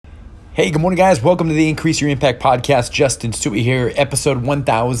Hey, good morning, guys. Welcome to the Increase Your Impact podcast. Justin Stewart here, episode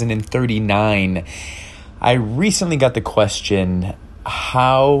 1039. I recently got the question,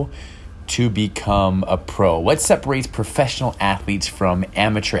 how to become a pro? What separates professional athletes from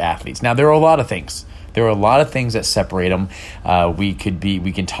amateur athletes? Now, there are a lot of things. There are a lot of things that separate them. We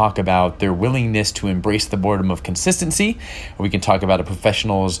can talk about their willingness to embrace the boredom of consistency. Or we can talk about a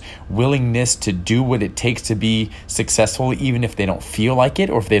professional's willingness to do what it takes to be successful, even if they don't feel like it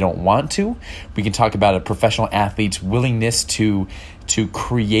or if they don't want to. We can talk about a professional athlete's willingness to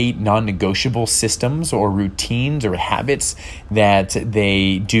create non-negotiable systems or routines or habits that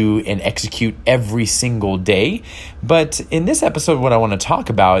they do and execute every single day. But in this episode, what I want to talk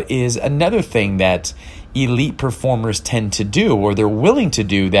about is another thing that elite performers tend to do, or they're willing to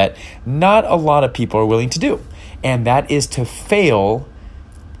do, that not a lot of people are willing to do. And that is to fail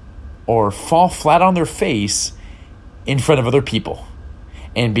or fall flat on their face in front of other people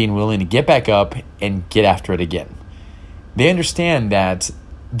and being willing to get back up and get after it again. They understand that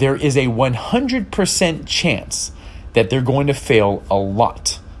there is a 100% chance that they're going to fail a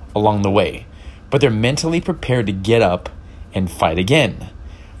lot along the way, but they're mentally prepared to get up and fight again.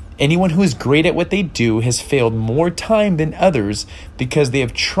 Anyone who is great at what they do has failed more time than others because they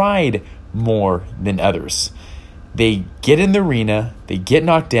have tried more than others. They get in the arena, they get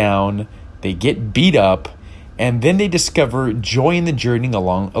knocked down, they get beat up, and then they discover joy in the journey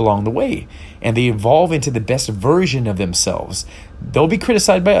along the way, and they evolve into the best version of themselves. They'll be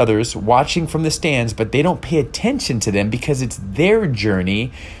criticized by others watching from the stands, but they don't pay attention to them because it's their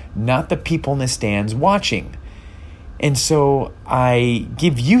journey, not the people in the stands watching. And so I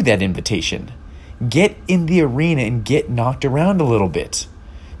give you that invitation. Get in the arena and get knocked around a little bit,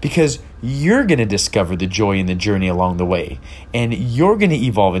 because you're going to discover the joy in the journey along the way, and you're going to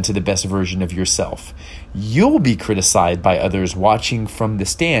evolve into the best version of yourself. You'll be criticized by others watching from the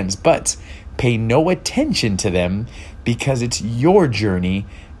stands, but pay no attention to them because it's your journey,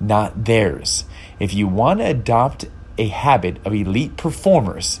 not theirs. If you want to adopt a habit of elite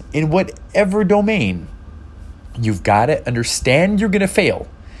performers in whatever domain, you've got to understand you're going to fail,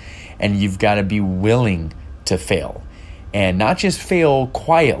 and you've got to be willing to fail. And not just fail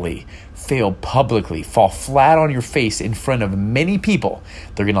quietly, fail publicly, fall flat on your face in front of many people.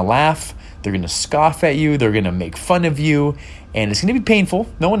 They're going to laugh, they're going to scoff at you, they're going to make fun of you, and it's going to be painful.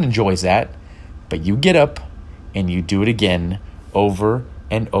 No one enjoys that. But you get up and you do it again over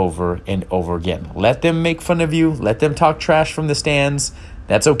and over and over again. Let them make fun of you, let them talk trash from the stands.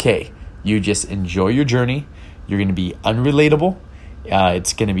 That's okay. You just enjoy your journey. You're going to be unrelatable.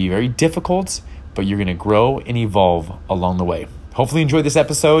 It's going to be very difficult, but you're going to grow and evolve along the way. Hopefully you enjoyed this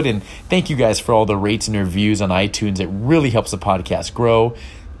episode, and thank you guys for all the rates and reviews on iTunes. It really helps the podcast grow.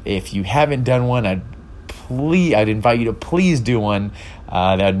 If you haven't done one, I'd invite you to please do one.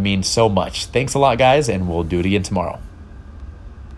 That would mean so much. Thanks a lot, guys, and we'll do it again tomorrow.